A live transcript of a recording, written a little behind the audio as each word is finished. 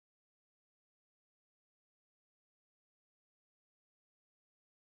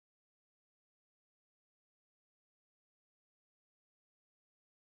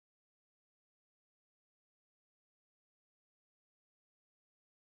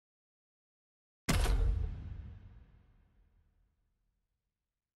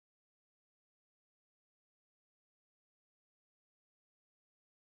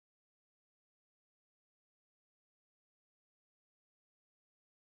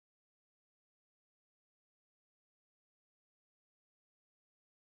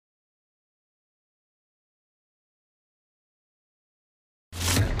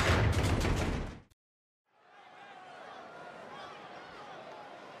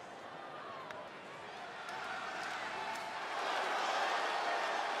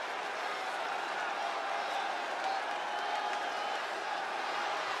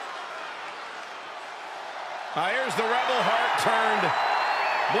Here's the Rebel Heart turned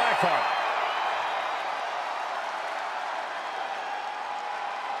Blackheart.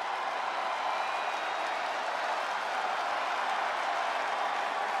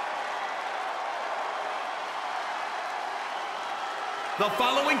 The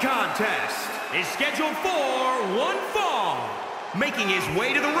following contest is scheduled for one fall. Making his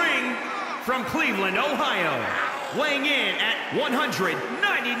way to the ring from Cleveland, Ohio, weighing in at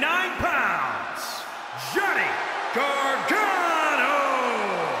 199 pounds, Johnny Gargano.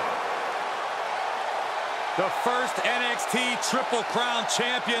 The first NXT Triple Crown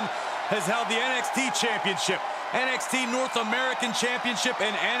champion has held the NXT Championship, NXT North American Championship,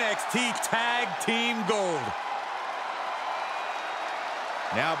 and NXT Tag Team Gold.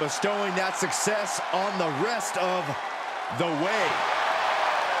 Now bestowing that success on the rest of the way.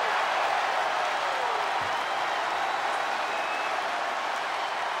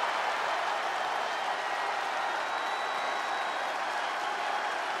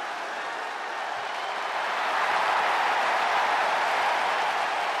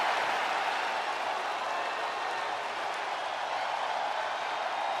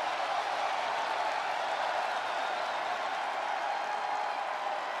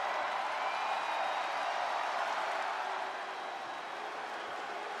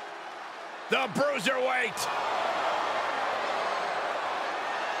 The Bruiserweight.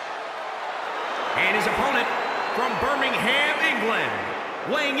 And his opponent from Birmingham, England,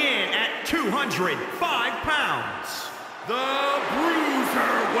 weighing in at 205 pounds, the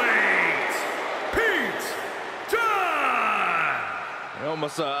Bruiserweight, Pete Dunne.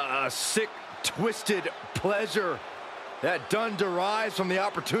 Almost a sick, twisted pleasure that Dunne derives from the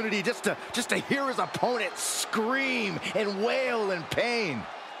opportunity just to hear his opponent scream and wail in pain.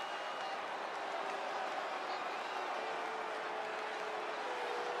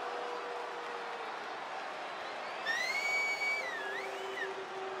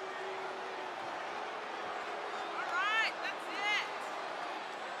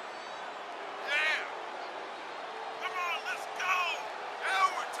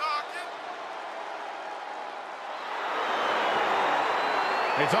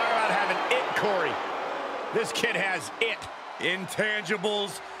 They talk about having it, Corey. This kid has it.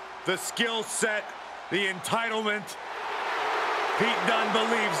 Intangibles, the skill set, the entitlement. Pete Dunne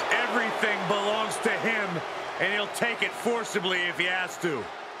believes everything belongs to him, and he'll take it forcibly if he has to.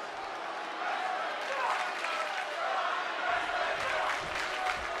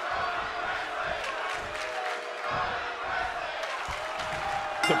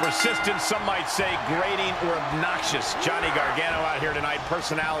 The persistence, some might say grating or obnoxious. Johnny Gargano out here tonight,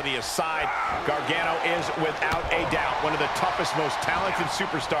 personality aside. Gargano is, without a doubt, one of the toughest, most talented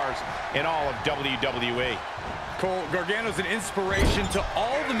superstars in all of WWE. Cole, Gargano's an inspiration to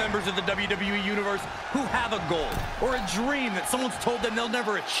all the members of the WWE Universe who have a goal or a dream that someone's told them they'll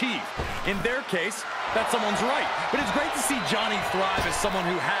never achieve. In their case, that someone's right. But it's great to see Johnny thrive as someone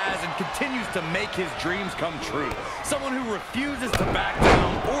who has and continues to make his dreams come true. Someone who refuses to back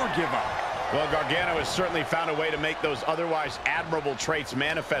down or give up. Well, Gargano has certainly found a way to make those otherwise admirable traits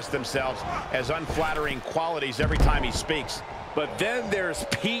manifest themselves as unflattering qualities every time he speaks. But then there's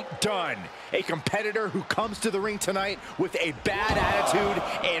Pete Dunne, a competitor who comes to the ring tonight with a bad attitude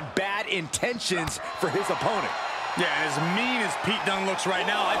and bad intentions for his opponent. Yeah, as mean as Pete Dunne looks right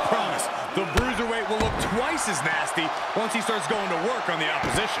now, I promise, the Bruiserweight will look twice as nasty once he starts going to work on the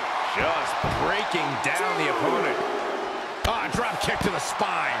opposition. Just breaking down the opponent. Drop kick to the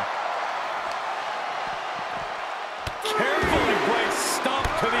spine. Carefully placed stomp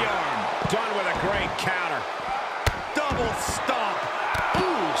to the arm. Dunne with a great counter. Double stomp.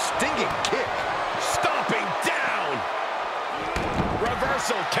 Ooh, stinging kick. Stomping down.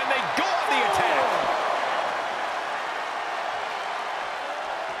 Reversal. Can they go on the attack?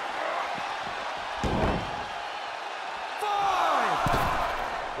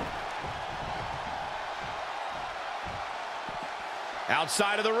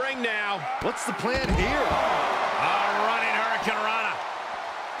 Outside of the ring now. What's the plan here? Running Hurricanrana.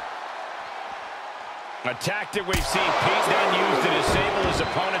 A tactic we've seen Pete Dunne use to disable his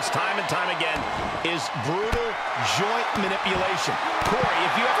opponents time and time again is brutal joint manipulation. Corey,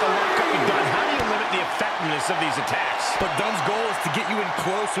 if you have to lock up with Dunne, how do you limit the effectiveness of these attacks? But Dunne's goal is to get you in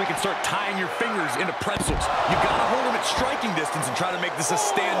close so he can start tying your fingers into pretzels. You gotta hold him at striking distance and try to make this a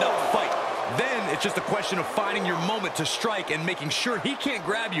stand-up fight. Then it's just a question of finding your moment to strike and making sure he can't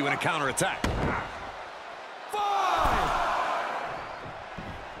grab you in a counterattack.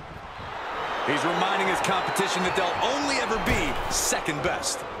 He's reminding his competition that they'll only ever be second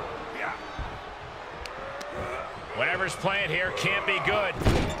best. Whatever's playing here can't be good.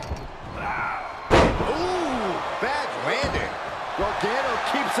 Ooh! landing. Gargano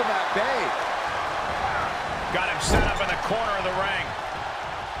keeps him at bay. Got him set up in the corner of the ring.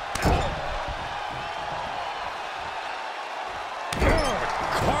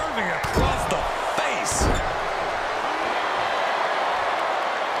 Carving across the face.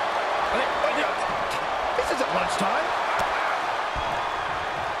 This isn't lunchtime.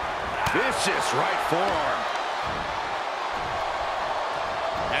 Vicious right forearm.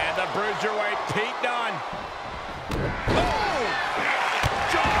 And the bruiserweight Pete Dunne. Oh!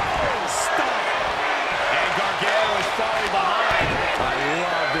 Stop! And Gargano is falling behind. I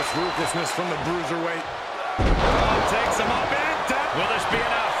love this ruthlessness from the bruiserweight. Oh, takes him up and down. Will this be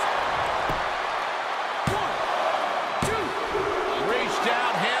enough? 1, 2. Reached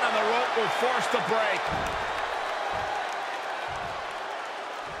out, hand on the rope will force the break.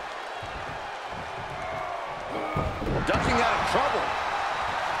 Ducking out of trouble.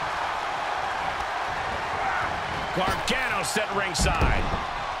 Gargano set ringside.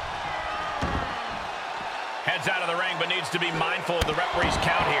 Heads out of the ring, but needs to be mindful of the referee's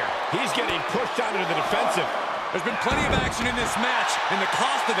count here. He's getting pushed out into the defensive. There's been plenty of action in this match, and the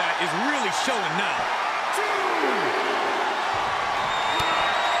cost of that is really showing now. 2.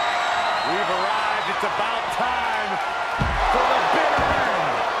 We've arrived. It's about time for the bitter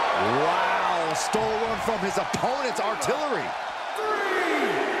end. Wow, stole one from his opponent's artillery. 3.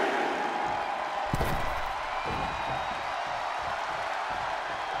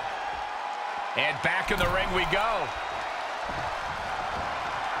 And back in the ring we go.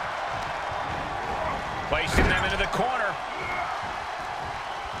 Placing them into the corner.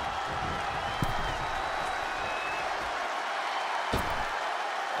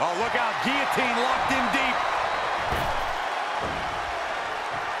 Oh, look out. Guillotine locked in deep.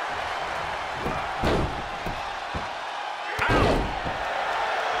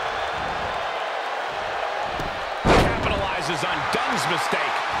 Capitalizes on Dunne's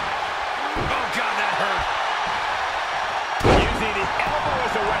mistake. Oh, God, that hurt. Using his elbow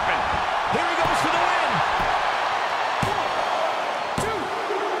as a weapon. Here he goes for the win. 1, 2.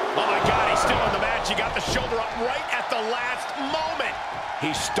 Oh, my God, he's still in the match. He got the shoulder up right at the last moment.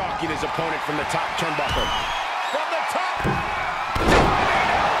 He's stalking his opponent from the top turnbuckle. From the top.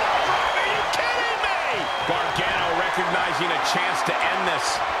 Are you kidding me? Gargano recognizing a chance to end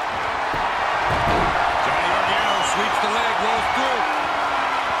this. Johnny Gargano sweeps the leg, rolls through.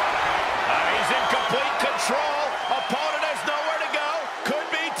 He's in complete control. Opponent has nowhere to go. Could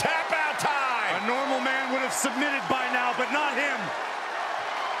be tap-out time. A normal man would have submitted by now, but not him.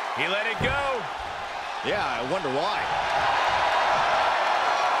 He let it go. Yeah, I wonder why.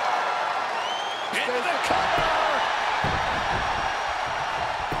 Into the cover.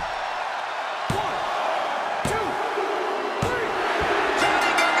 1, 2, 3.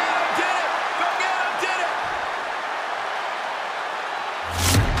 Johnny Gargano did it. Gargano did it.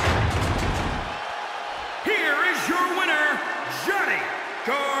 Here is your winner, Johnny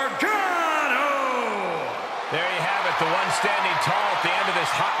Gargano. There you have it, the one standing tall at the end of this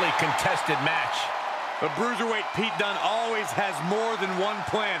hotly contested match. The bruiserweight Pete Dunne always has more than one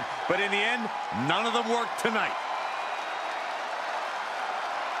plan, but in the end, none of them worked tonight.